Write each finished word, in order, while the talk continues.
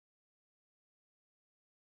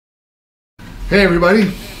Hey everybody,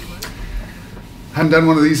 haven't done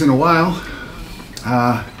one of these in a while.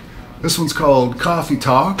 This one's called Coffee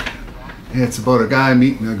Talk. It's about a guy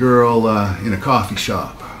meeting a girl in a coffee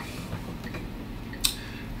shop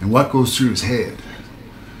and what goes through his head.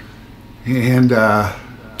 And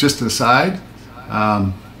just an aside,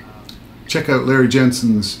 check out Larry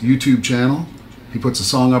Jensen's YouTube channel. He puts a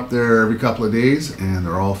song up there every couple of days and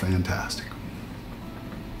they're all fantastic.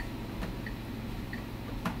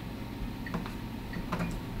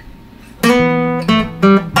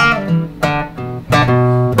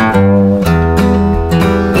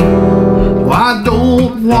 I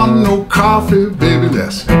don't want no coffee, baby,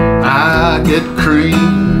 less I get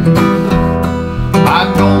cream.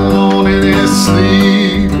 I don't want any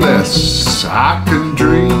sleep, less I can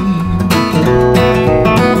dream.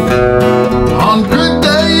 On good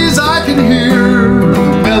days I can hear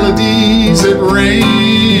the melodies that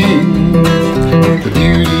ring, the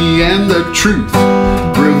beauty and the truth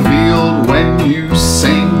revealed when you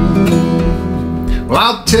sing. Well,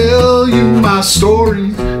 I'll tell you my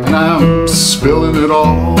story, and I'm spilling it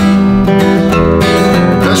all.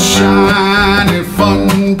 The shiny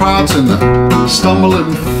fun parts and the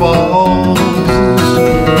stumbling falls.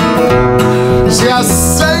 See, I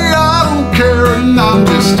say I don't care and I'm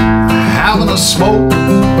just having a smoke,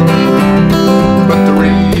 but the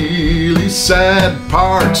really sad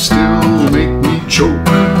parts still make me choke.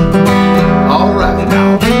 Alright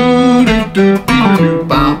now.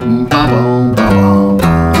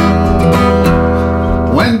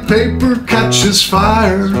 When paper catches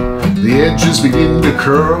fire, the edges begin to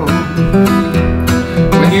curl.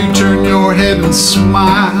 When you turn your head and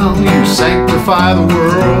smile, you sanctify the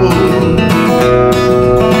world.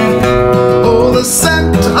 Oh, the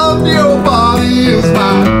scent of your body is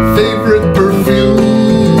my favorite perfume.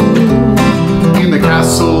 In the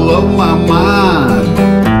castle of my mind,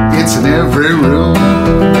 it's in every room.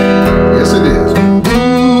 Yes, it is.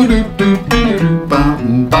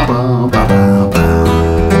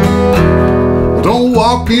 Don't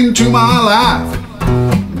walk into my life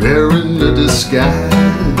wearing a disguise.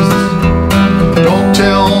 Don't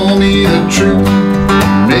tell me the truth,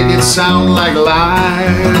 make it sound like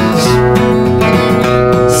lies.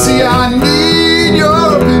 See, I need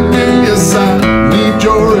your opinion, yes, I need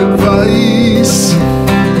your advice.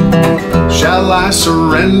 Shall I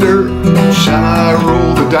surrender? Shall I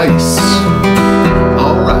roll the dice?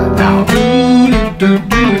 Alright now.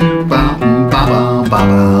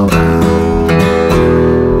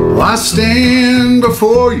 Well, I stand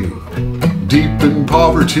before you deep in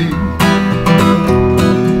poverty,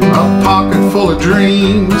 a pocket full of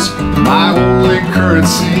dreams, my only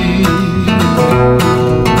currency.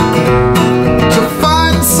 To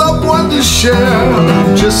find someone to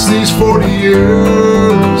share just these 40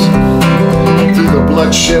 years, through the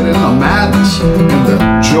bloodshed and the madness and the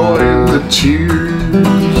joy and the tears.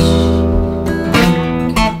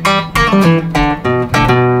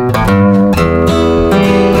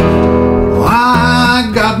 Well,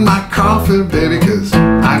 I got my coffee, baby, 'cause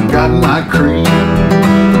I got my cream.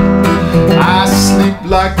 I sleep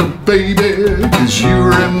like a baby, 'cause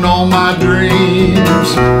you're in all my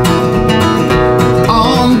dreams.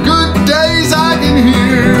 On good days I can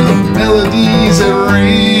hear the melodies that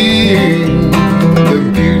ring, the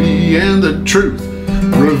beauty and the truth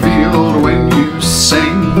revealed when you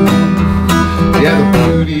sing. Yeah,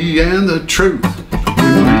 the beauty and the truth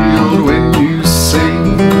revealed when you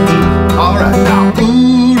sing. Alright now.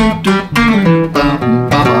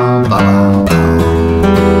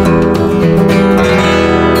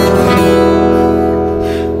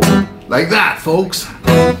 Like that, folks.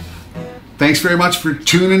 Thanks very much for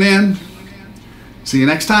tuning in. See you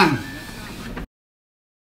next time.